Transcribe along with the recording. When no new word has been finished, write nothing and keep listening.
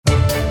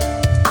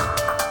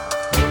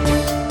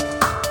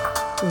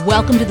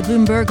Welcome to the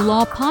Bloomberg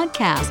Law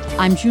Podcast.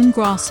 I'm June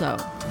Grosso.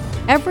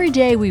 Every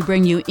day we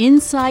bring you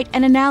insight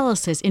and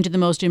analysis into the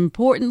most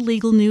important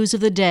legal news of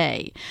the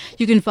day.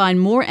 You can find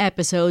more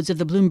episodes of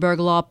the Bloomberg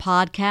Law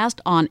Podcast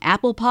on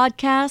Apple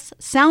Podcasts,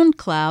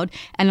 SoundCloud,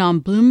 and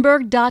on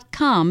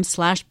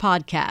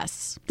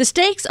Bloomberg.com/podcasts. The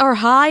stakes are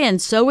high,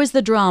 and so is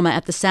the drama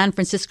at the San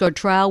Francisco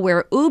trial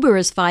where Uber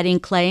is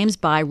fighting claims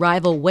by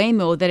rival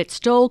Waymo that it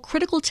stole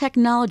critical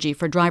technology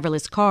for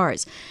driverless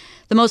cars.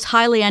 The most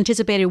highly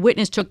anticipated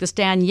witness took the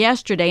stand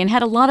yesterday and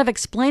had a lot of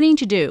explaining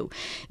to do.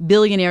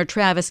 Billionaire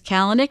Travis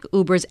Kalanick,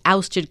 Uber's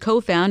ousted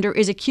co-founder,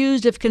 is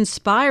accused of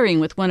conspiring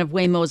with one of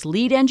Waymo's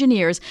lead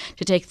engineers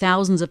to take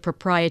thousands of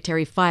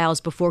proprietary files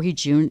before he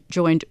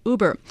joined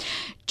Uber.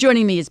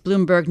 Joining me is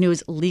Bloomberg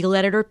News legal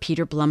editor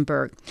Peter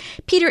Blumberg.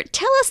 Peter,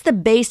 tell us the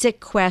basic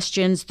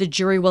questions the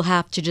jury will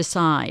have to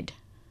decide.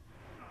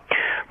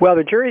 Well,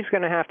 the jury's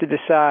going to have to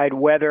decide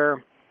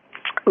whether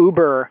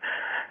Uber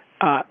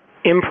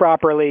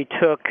improperly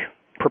took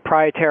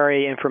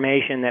proprietary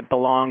information that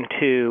belonged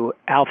to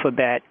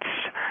Alphabet's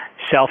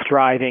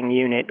self-driving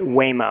unit,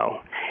 Waymo.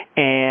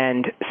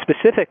 And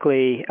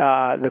specifically,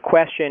 the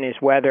question is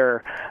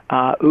whether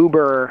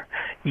Uber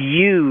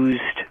used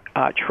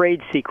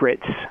trade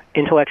secrets,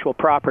 intellectual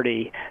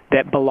property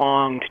that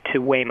belonged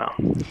to Waymo.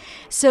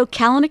 So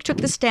Kalanick took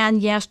the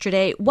stand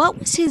yesterday. What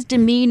was his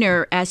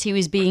demeanor as he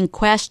was being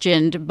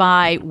questioned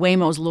by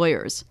Waymo's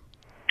lawyers?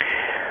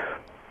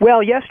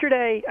 Well,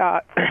 yesterday,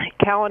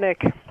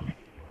 Kalanick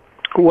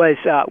was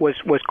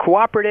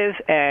cooperative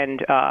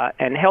and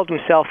held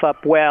himself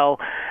up well,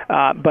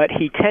 but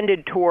he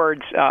tended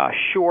towards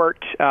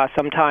short,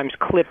 sometimes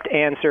clipped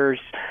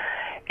answers.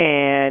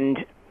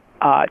 And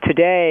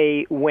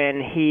today, when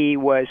he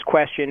was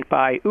questioned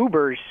by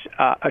Uber's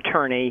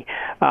attorney,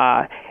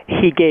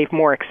 he gave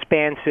more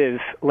expansive,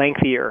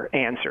 lengthier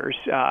answers.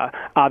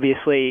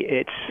 Obviously,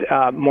 it's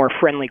more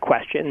friendly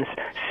questions,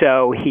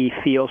 so he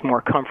feels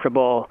more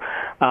comfortable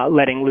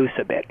letting loose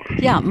a bit.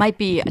 Yeah, it might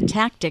be a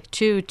tactic,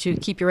 too, to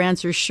keep your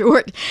answers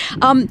short.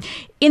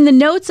 In the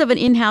notes of an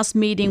in-house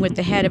meeting with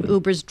the head of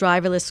Uber's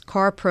driverless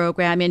car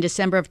program in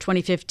December of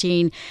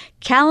 2015,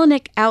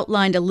 Kalanick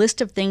outlined a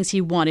list of things he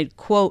wanted,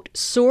 quote,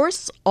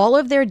 source, all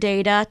of their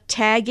data,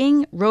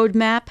 tagging,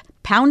 roadmap,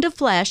 pound of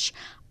flesh,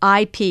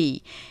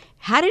 IP.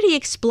 How did he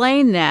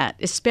explain that,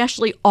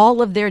 especially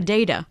all of their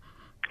data?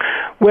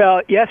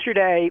 Well,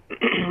 yesterday,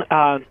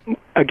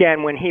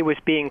 again, when he was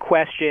being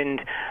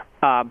questioned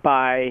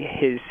by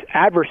his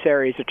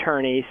adversary's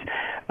attorneys,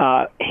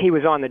 he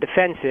was on the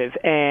defensive,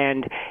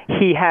 and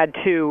he had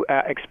to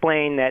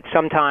explain that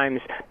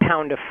sometimes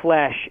pound of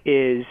flesh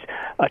is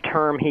a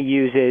term he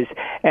uses,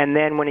 and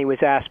then when he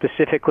was asked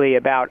specifically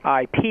about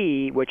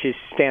IP, which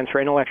stands for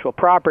intellectual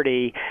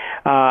property,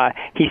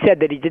 he said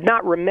that he did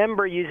not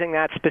remember using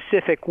that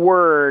specific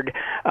word,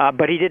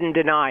 but he didn't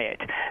deny it.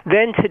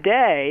 Then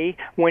today,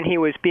 when he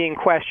was being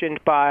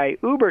questioned by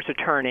Uber's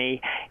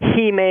attorney,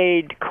 he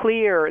made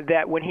clear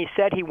that when he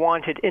said he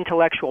wanted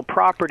intellectual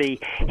property,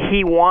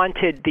 he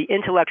wanted the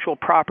intellectual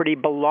property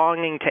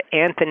belonging to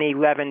Anthony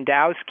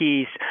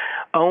Lewandowski's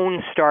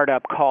own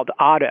startup called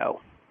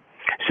Otto.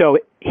 So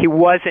he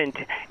wasn't,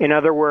 in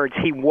other words,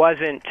 he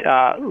wasn't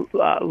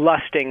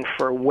lusting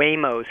for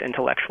Waymo's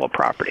intellectual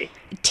property.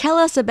 Tell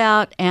us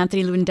about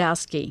Anthony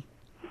Lewandowski.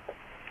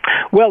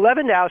 Well,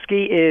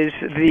 Lewandowski is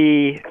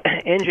the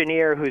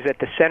engineer who's at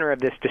the center of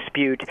this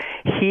dispute.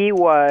 He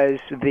was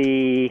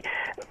the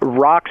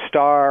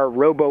rockstar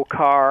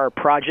robocar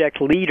project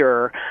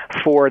leader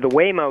for the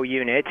Waymo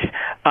unit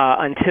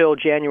until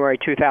January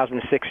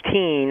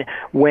 2016,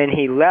 when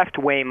he left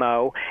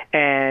Waymo,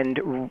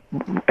 and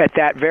at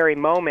that very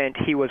moment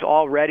he was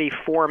already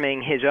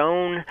forming his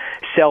own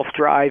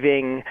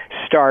self-driving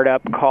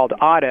startup called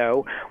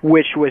Otto,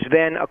 which was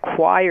then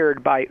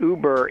acquired by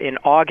Uber in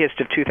August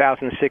of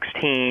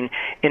 2016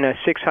 in a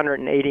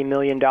 $680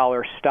 million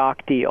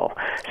stock deal.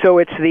 So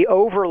it's the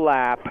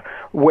overlap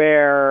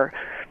where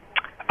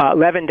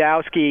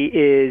Lewandowski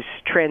is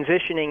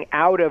transitioning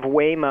out of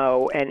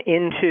Waymo and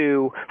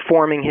into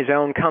forming his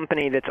own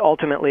company that's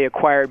ultimately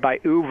acquired by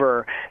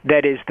Uber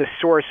that is the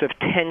source of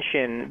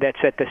tension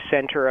that's at the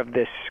center of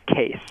this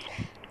case.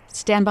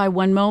 Stand by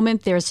one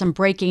moment. There's some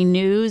breaking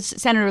news.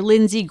 Senator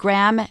Lindsey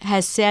Graham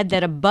has said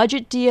that a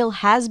budget deal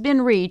has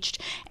been reached,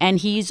 and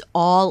he's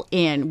all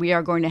in. We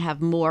are going to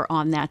have more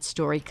on that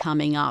story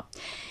coming up.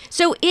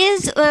 So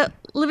is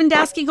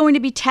Lewandowski going to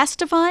be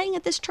testifying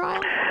at this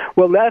trial?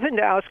 Well,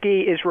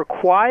 Lewandowski is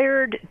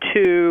required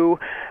to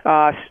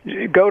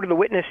go to the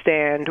witness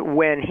stand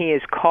when he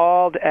is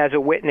called as a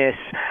witness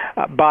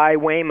by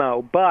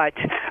Waymo, but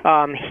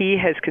he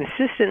has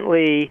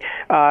consistently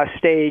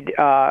stayed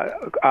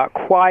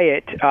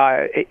quiet,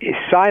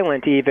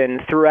 silent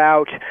even,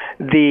 throughout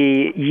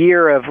the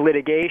year of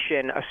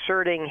litigation,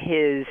 asserting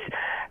his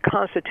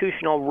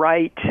constitutional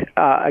right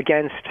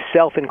against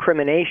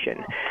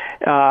self-incrimination.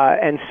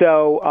 And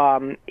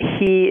so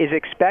he is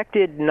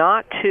expected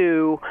not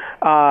to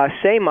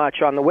say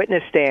much on the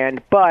witness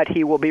stand, but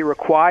he will be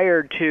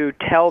required to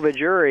tell the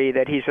jury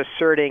that he's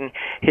asserting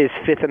his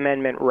Fifth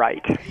Amendment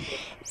right.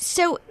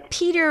 So,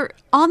 Peter,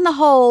 on the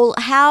whole,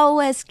 how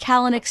has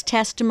Kalanick's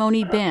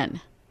testimony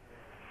been?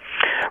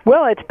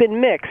 Well, it's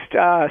been mixed.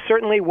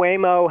 Certainly,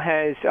 Waymo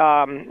has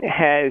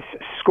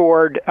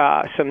scored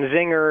some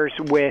zingers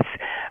with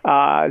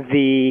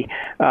the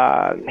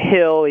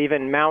hill,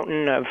 even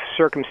mountain of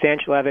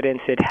circumstantial evidence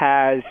it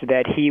has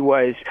that he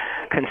was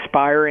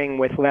conspiring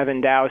with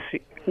Lewandowski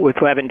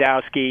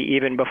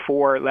even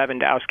before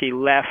Lewandowski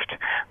left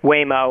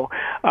Waymo.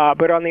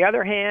 But on the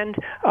other hand,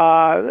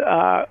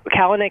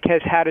 Kalanick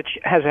has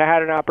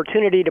had an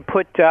opportunity to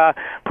put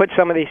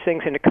some of these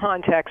things into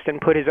context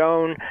and put his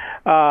own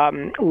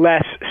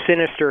less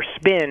sinister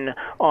spin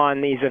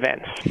on these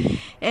events.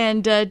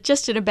 And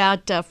just in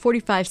about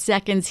 45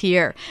 seconds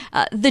here,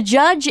 the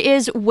judge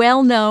is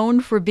well known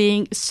for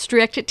being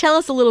strict. Tell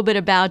us a little bit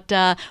about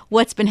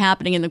what's been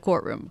happening in the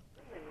courtroom.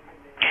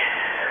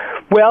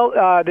 Well,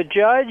 the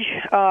judge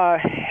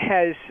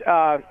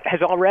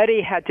has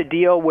already had to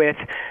deal with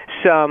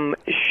some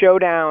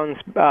showdowns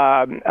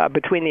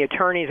between the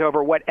attorneys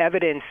over what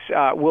evidence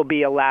will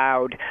be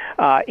allowed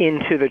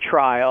into the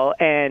trial,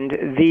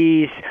 and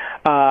these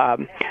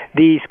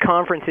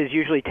conferences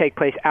usually take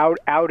place out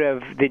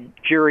of the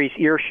jury's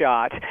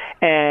earshot,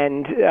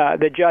 and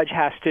the judge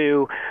has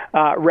to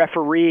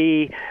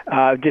referee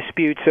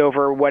disputes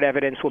over what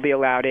evidence will be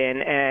allowed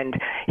in,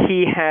 and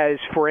he has,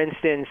 for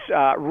instance,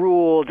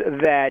 ruled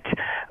that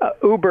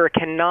Uber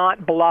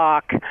cannot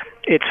block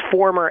its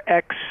former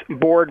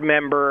ex-board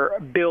member,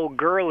 Bill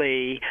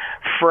Gurley,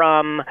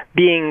 from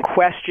being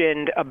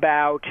questioned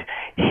about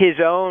his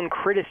own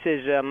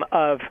criticism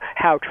of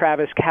how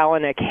Travis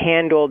Kalanick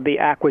handled the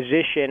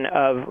acquisition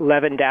of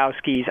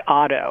Lewandowski's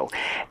auto.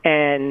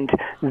 And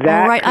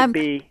that could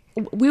be...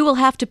 We will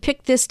have to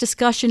pick this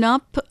discussion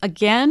up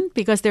again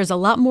because there's a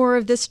lot more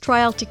of this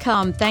trial to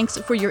come. Thanks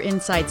for your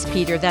insights,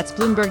 Peter. That's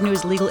Bloomberg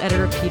News legal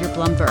editor Peter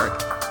Blumberg.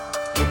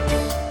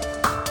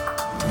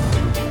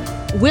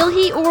 Will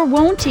he or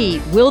won't he?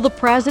 Will the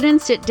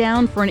president sit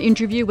down for an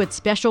interview with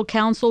special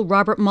counsel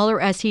Robert Mueller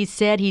as he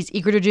said he's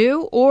eager to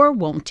do, or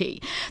won't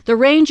he? The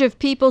range of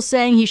people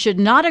saying he should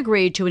not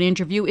agree to an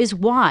interview is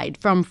wide,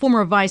 from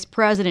former Vice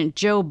President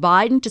Joe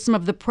Biden to some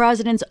of the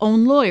president's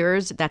own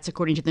lawyers. That's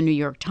according to the New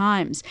York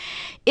Times.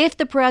 If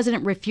the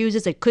president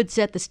refuses, it could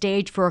set the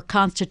stage for a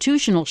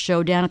constitutional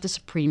showdown at the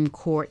Supreme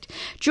Court.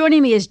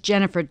 Joining me is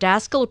Jennifer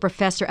Daskal, a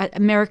professor at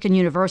American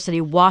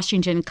University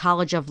Washington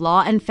College of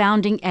Law and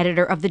founding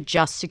editor of the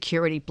Just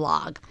Security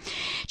blog.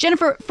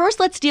 Jennifer, first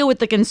let's deal with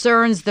the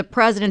concerns the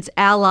president's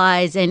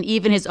allies and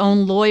even his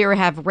own lawyer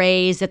have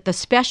raised that the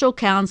special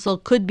counsel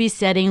could be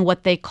setting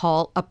what they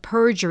call a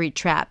perjury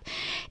trap.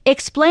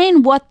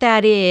 Explain what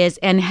that is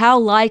and how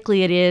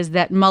likely it is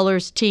that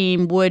Mueller's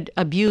team would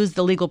abuse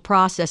the legal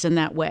process in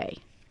that way.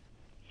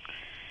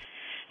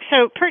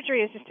 So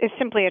perjury is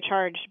simply a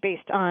charge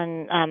based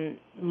on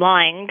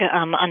lying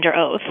under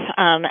oath,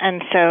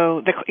 and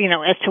so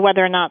as to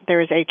whether or not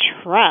there is a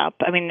trap,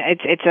 I mean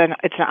it's an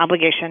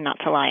obligation not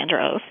to lie under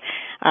oath,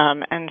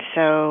 and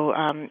so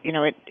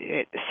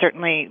it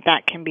certainly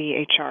that can be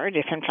a charge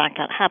if in fact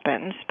that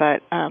happens,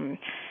 but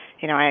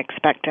I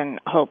expect and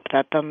hope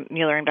that the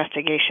Mueller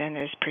investigation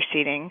is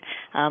proceeding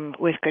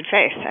with good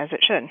faith, as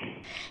it should.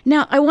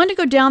 Now, I want to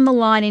go down the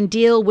line and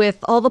deal with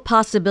all the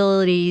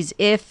possibilities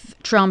if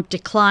Trump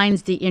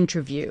declines the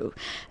interview.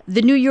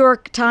 The New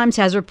York Times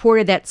has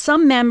reported that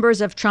some members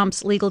of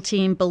Trump's legal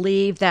team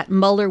believe that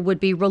Mueller would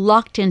be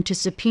reluctant to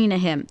subpoena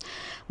him.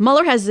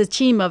 Mueller has a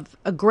team of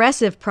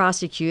aggressive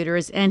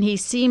prosecutors, and he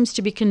seems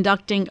to be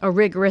conducting a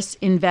rigorous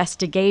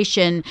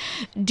investigation.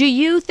 Do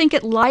you think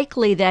it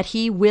likely that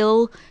he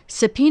will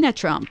subpoena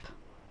Trump?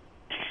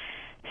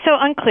 So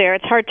unclear.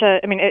 It's hard to,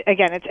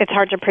 it's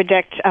hard to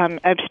predict,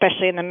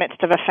 especially in the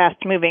midst of a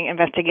fast-moving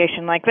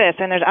investigation like this.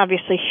 And there's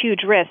obviously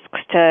huge risks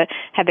to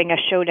having a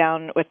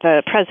showdown with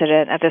the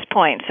president at this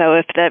point. So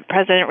if the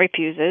president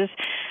refuses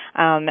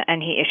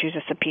and he issues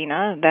a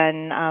subpoena,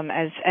 then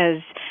as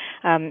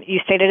you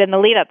stated in the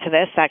lead-up to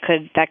this, that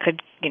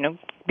could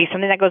be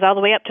something that goes all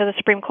the way up to the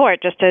Supreme Court,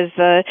 just as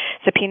the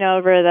subpoena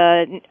over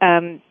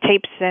the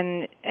tapes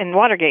in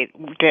Watergate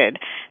did.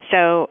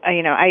 So,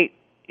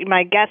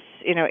 my guess,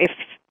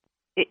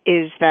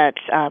 is that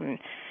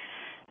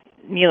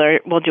Mueller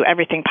will do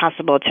everything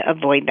possible to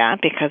avoid that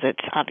because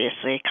it's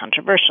obviously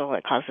controversial.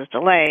 It causes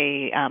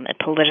delay. It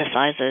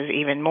politicizes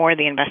even more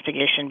the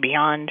investigation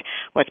beyond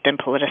what's been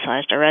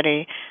politicized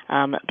already.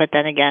 But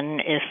then again,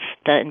 if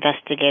the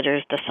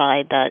investigators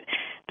decide that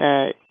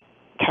the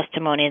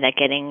testimony that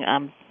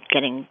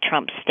getting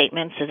Trump's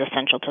statements is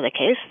essential to the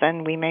case,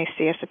 then we may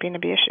see a subpoena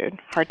be issued.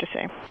 Hard to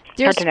say.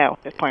 Hard to know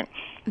at this point.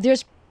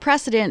 There's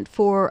precedent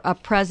for a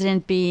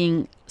president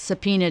being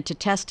subpoenaed to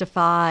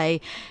testify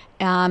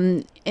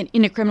in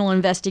a criminal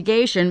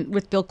investigation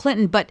with Bill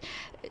Clinton, but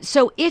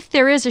So if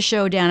there is a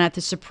showdown at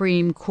the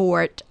Supreme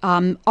Court,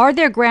 are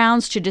there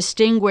grounds to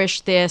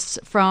distinguish this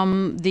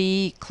from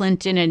the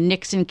Clinton and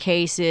Nixon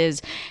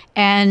cases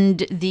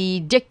and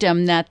the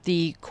dictum that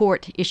the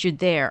court issued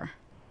there?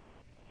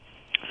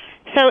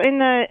 So in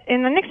the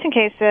Nixon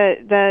case,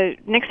 the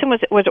Nixon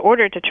was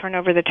ordered to turn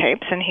over the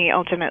tapes, and he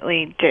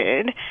ultimately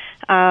did.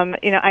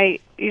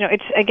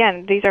 It's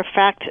again, these are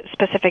fact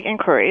specific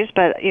inquiries,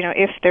 but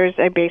if there's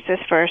a basis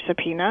for a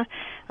subpoena,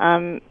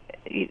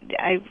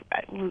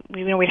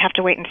 we'd have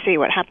to wait and see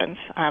what happens.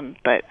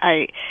 But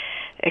I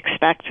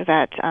expect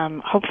that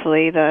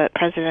hopefully the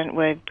president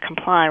would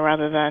comply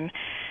rather than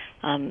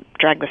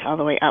drag this all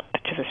the way up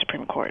to the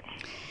Supreme Court.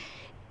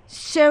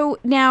 So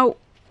now,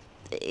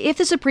 if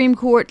the Supreme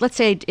Court, let's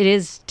say it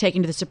is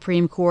taken to the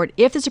Supreme Court,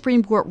 if the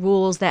Supreme Court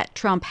rules that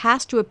Trump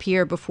has to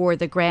appear before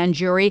the grand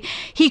jury,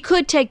 he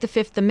could take the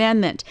Fifth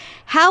Amendment.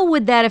 How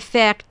would that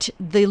affect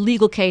the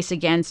legal case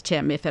against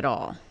him, if at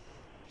all?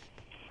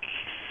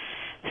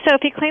 So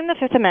if he claimed the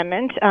Fifth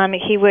Amendment,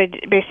 he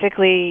would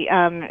basically,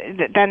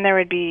 then there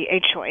would be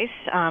a choice.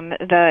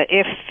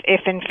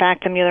 If in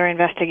fact the Mueller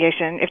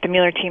investigation, if the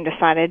Mueller team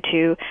decided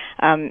to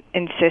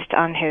insist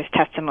on his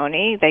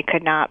testimony, they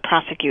could not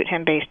prosecute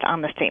him based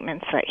on the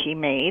statements that he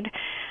made.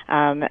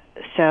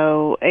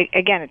 So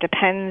again, it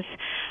depends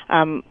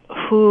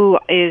who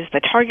is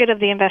the target of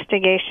the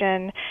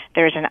investigation.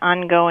 There's an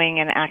ongoing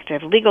and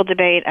active legal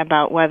debate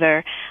about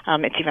whether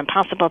it's even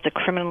possible to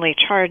criminally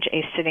charge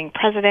a sitting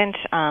president.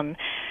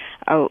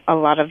 A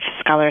lot of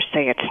scholars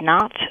say it's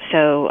not.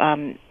 So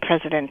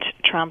President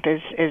Trump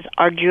is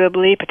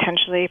arguably,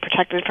 potentially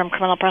protected from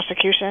criminal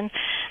prosecution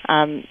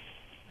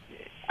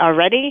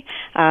already,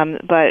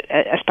 but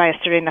by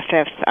asserting the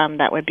Fifth,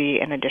 that would be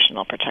an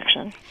additional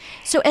protection.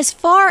 So as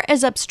far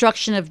as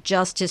obstruction of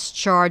justice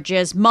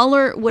charges,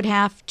 Mueller would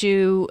have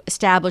to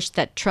establish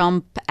that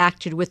Trump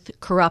acted with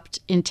corrupt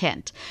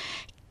intent.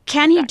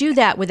 Can he do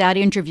that without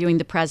interviewing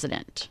the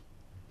president?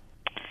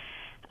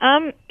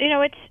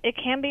 It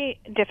can be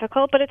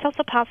difficult, but it's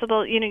also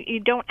possible. You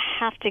don't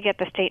have to get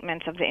the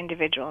statements of the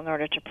individual in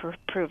order to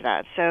prove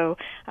that. So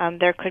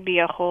there could be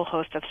a whole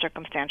host of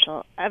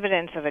circumstantial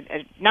evidence of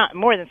not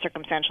more than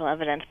circumstantial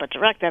evidence, but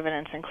direct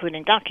evidence,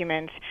 including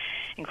documents,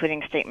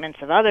 including statements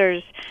of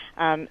others.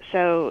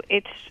 So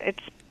it's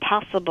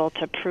possible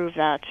to prove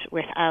that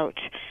without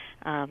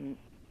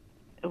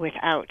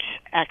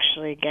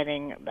actually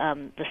getting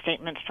the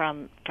statements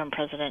from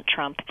President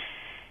Trump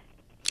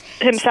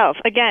himself.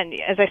 Again,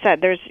 as I said,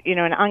 there's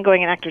an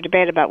ongoing and active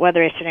debate about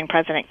whether a sitting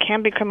president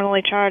can be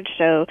criminally charged.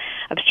 So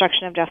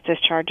obstruction of justice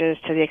charges,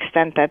 to the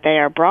extent that they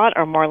are brought,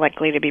 are more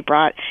likely to be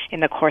brought in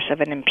the course of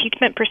an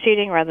impeachment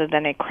proceeding rather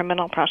than a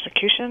criminal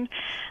prosecution.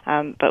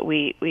 But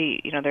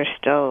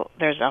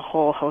there's a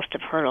whole host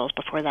of hurdles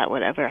before that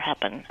would ever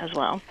happen as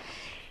well.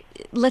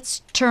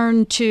 Let's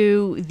turn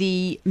to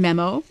the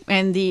memo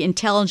and the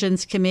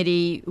Intelligence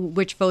Committee,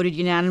 which voted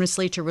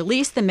unanimously to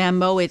release the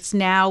memo. It's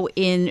now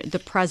in the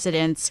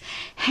president's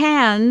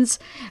hands.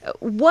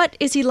 What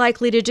is he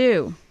likely to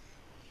do?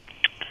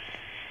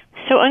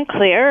 So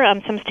unclear.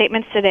 Some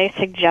statements today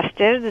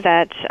suggested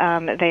that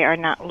they are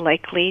not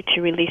likely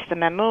to release the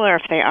memo, or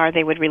if they are,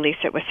 they would release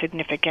it with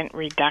significant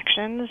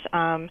redactions.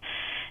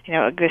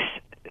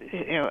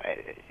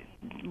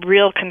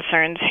 Real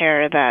concerns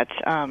here that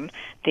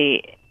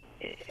the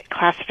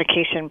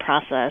classification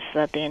process,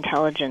 that the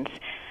intelligence,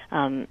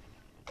 the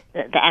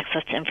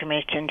access to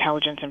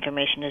intelligence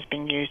information is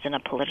being used in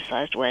a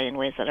politicized way, in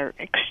ways that are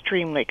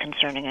extremely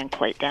concerning and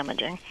quite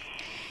damaging.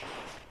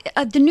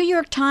 The New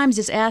York Times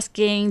is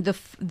asking the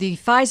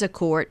FISA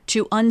court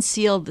to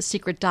unseal the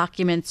secret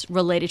documents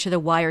related to the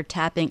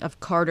wiretapping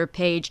of Carter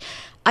Page.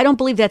 I don't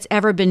believe that's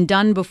ever been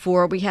done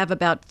before. We have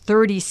about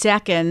 30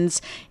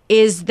 seconds.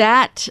 Is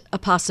that a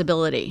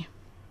possibility?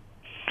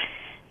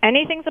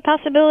 Anything's a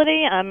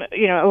possibility. A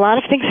lot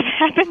of things have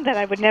happened that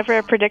I would never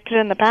have predicted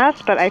in the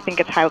past, but I think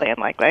it's highly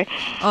unlikely.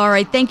 All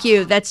right, thank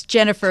you. That's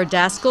Jennifer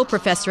Daskal,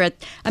 professor at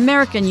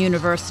American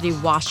University,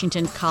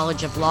 Washington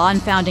College of Law, and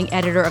founding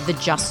editor of the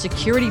Just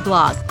Security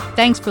blog.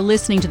 Thanks for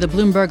listening to the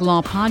Bloomberg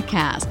Law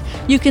Podcast.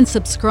 You can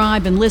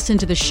subscribe and listen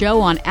to the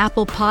show on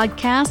Apple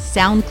Podcasts,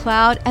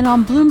 SoundCloud, and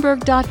on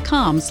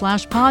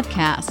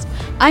Bloomberg.com/podcast.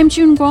 I'm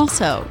June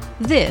Grosso.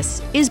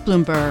 This is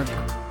Bloomberg.